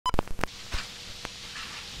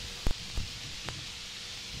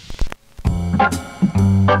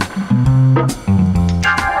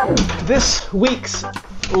This week's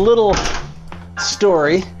little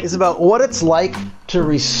story is about what it's like to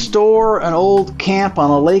restore an old camp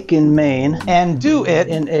on a lake in Maine and do it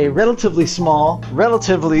in a relatively small,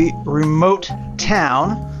 relatively remote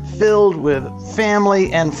town filled with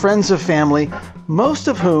family and friends of family, most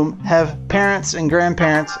of whom have parents and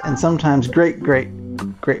grandparents and sometimes great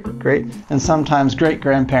and sometimes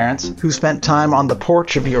great-grandparents who spent time on the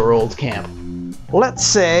porch of your old camp. Let's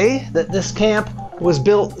say that this camp was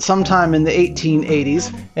built sometime in the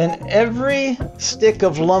 1880s, and every stick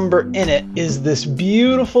of lumber in it is this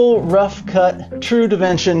beautiful, rough-cut,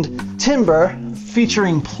 true-dimensioned timber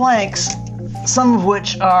featuring planks, some of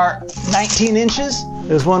which are 19 inches.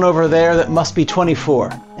 There's one over there that must be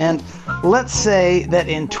 24. And let's say that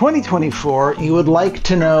in 2024, you would like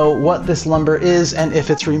to know what this lumber is and if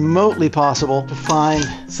it's remotely possible to find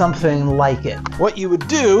something like it. What you would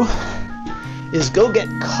do is go get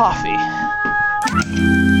coffee.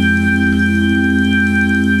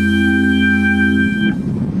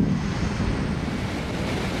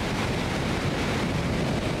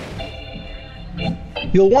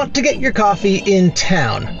 You'll want to get your coffee in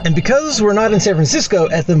town, and because we're not in San Francisco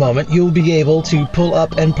at the moment, you'll be able to pull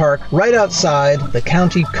up and park right outside the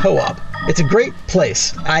county co-op. It's a great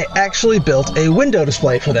place. I actually built a window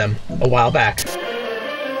display for them a while back.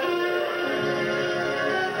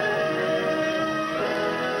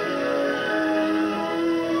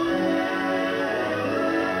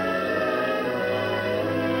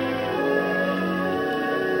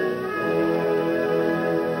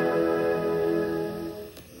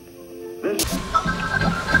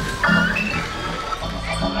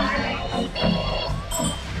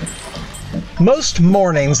 Most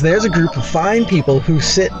mornings, there's a group of fine people who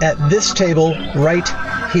sit at this table right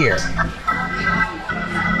here.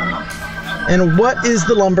 And what is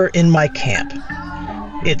the lumber in my camp?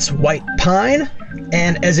 It's white pine,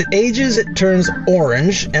 and as it ages, it turns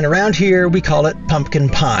orange, and around here we call it pumpkin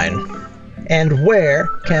pine. And where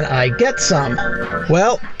can I get some?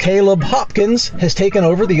 Well, Caleb Hopkins has taken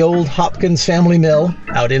over the old Hopkins family mill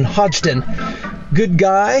out in Hodgdon. Good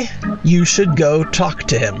guy, you should go talk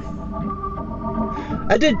to him.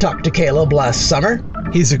 I did talk to Caleb last summer.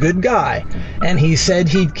 He's a good guy, and he said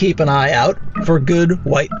he'd keep an eye out for good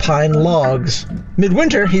white pine logs.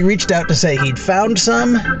 Midwinter, he reached out to say he'd found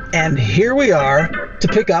some, and here we are to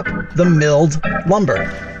pick up the milled lumber.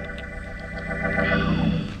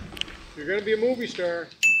 You're gonna be a movie star.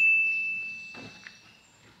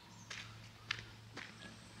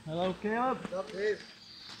 Hello, Caleb. What's up, Dave?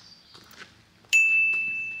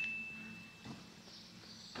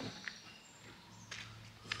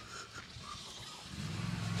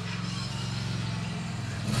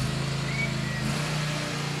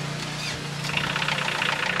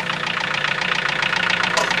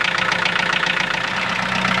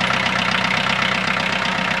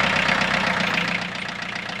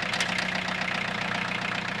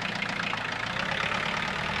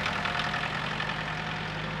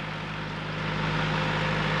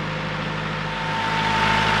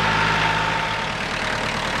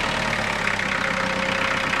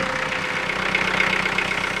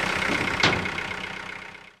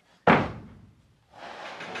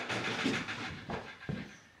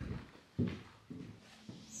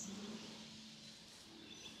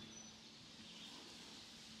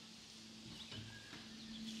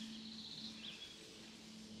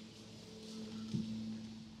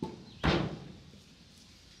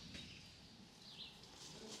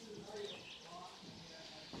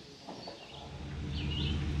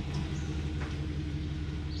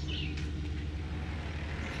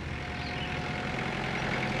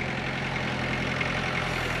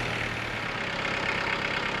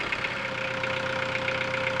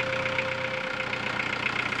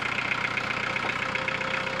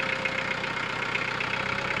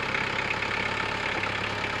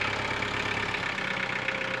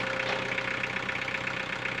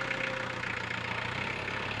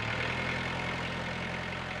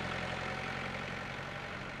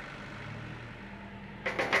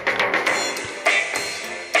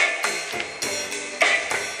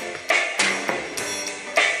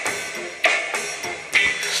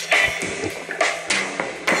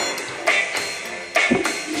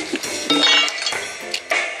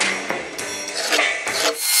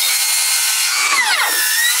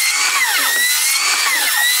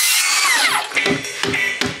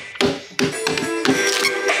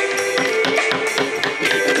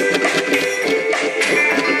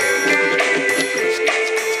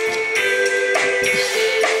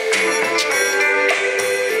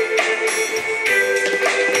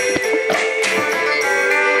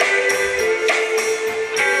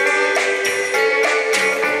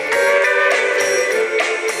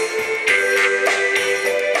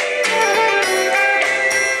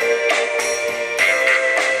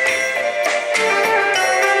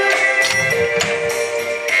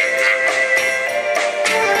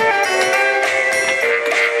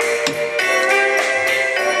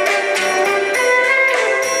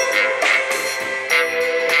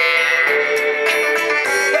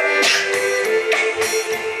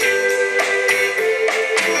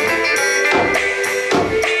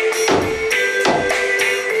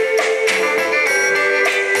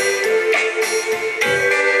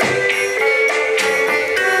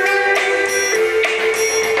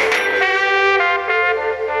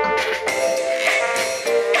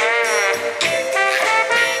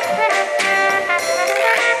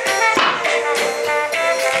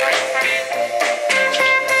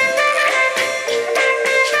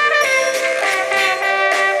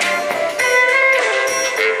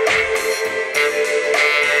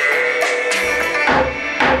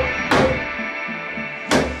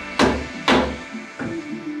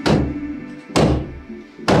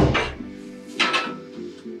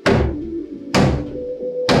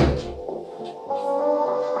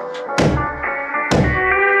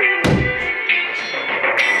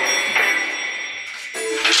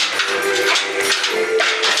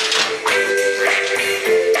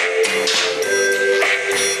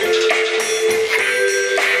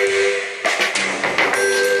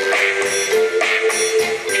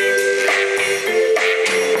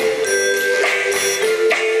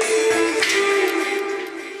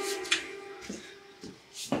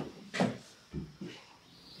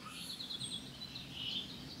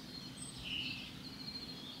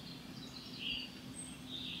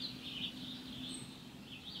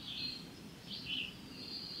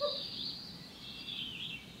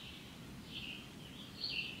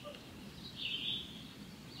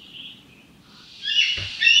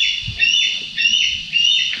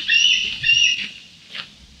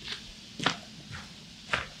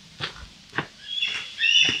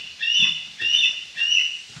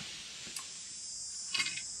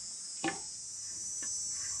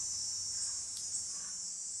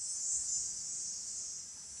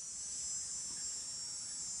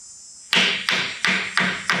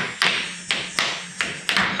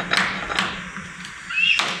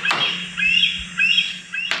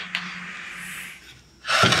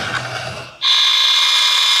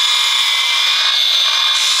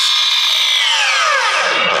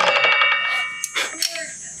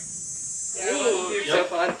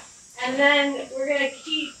 And then we're going to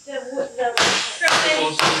keep the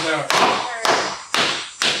stripping.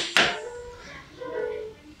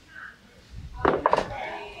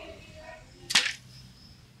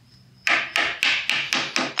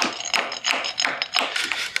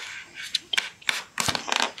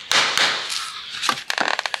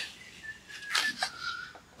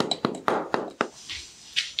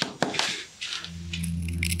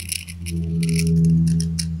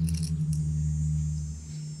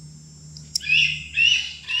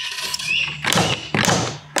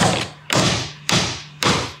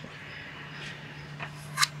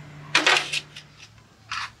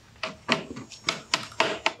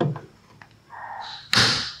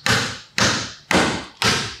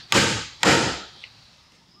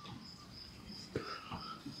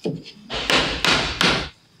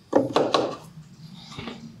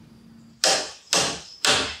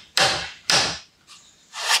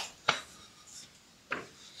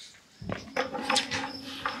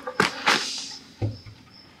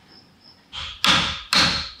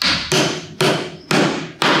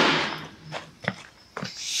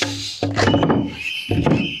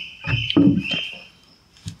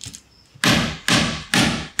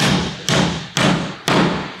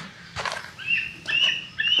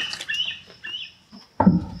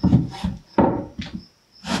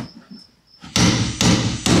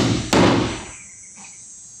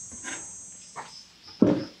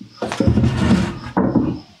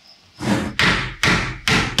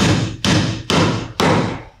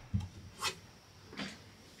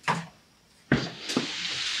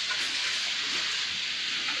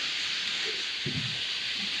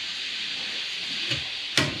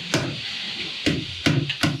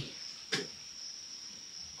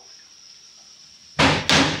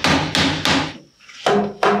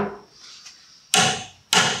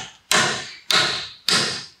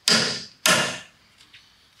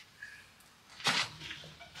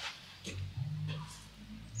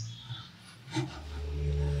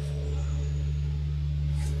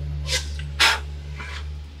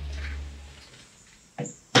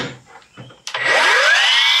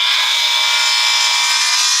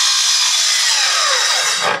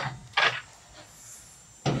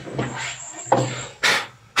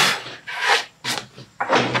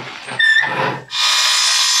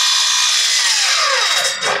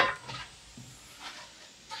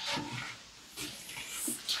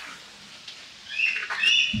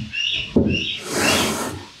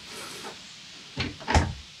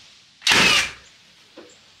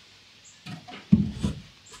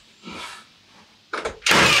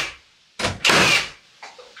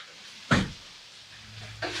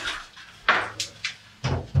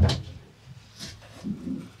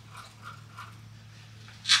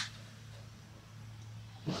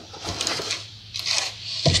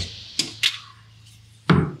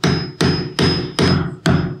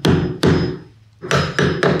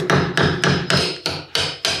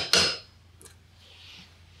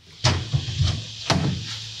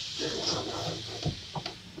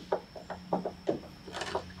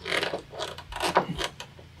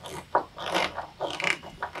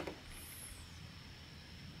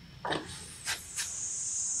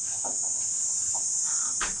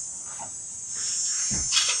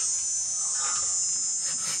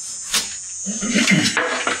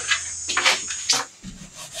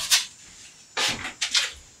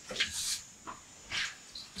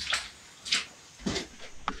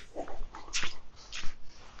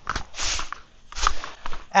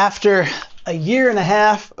 After a year and a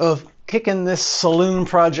half of kicking this saloon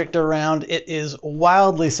project around, it is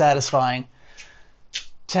wildly satisfying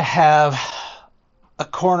to have a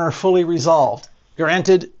corner fully resolved.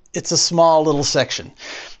 Granted, it's a small little section.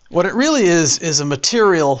 What it really is a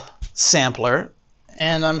material sampler,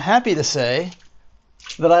 and I'm happy to say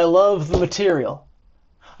that I love the material.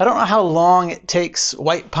 I don't know how long it takes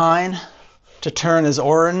white pine to turn as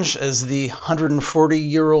orange as the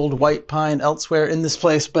 140-year-old white pine elsewhere in this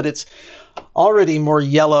place, but it's already more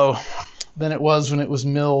yellow than it was when it was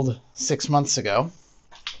milled 6 months ago.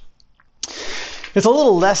 It's a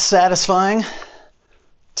little less satisfying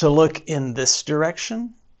to look in this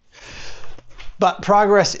direction, but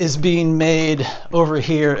progress is being made over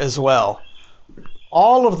here as well.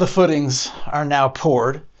 All of the footings are now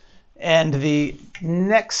poured, and the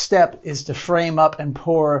next step is to frame up and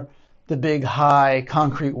pour the big high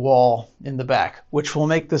concrete wall in the back, which will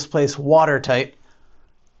make this place watertight,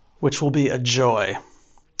 which will be a joy.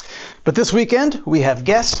 But this weekend we have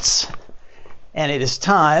guests, and it is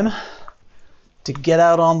time to get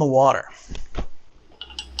out on the water.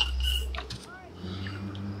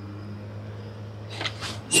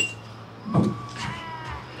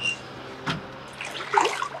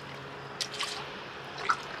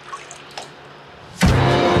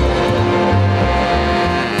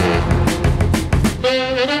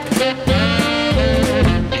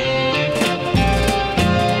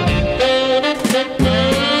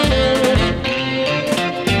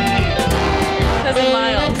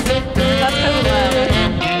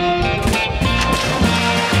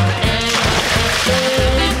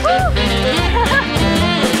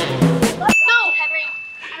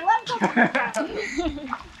 All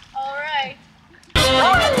right.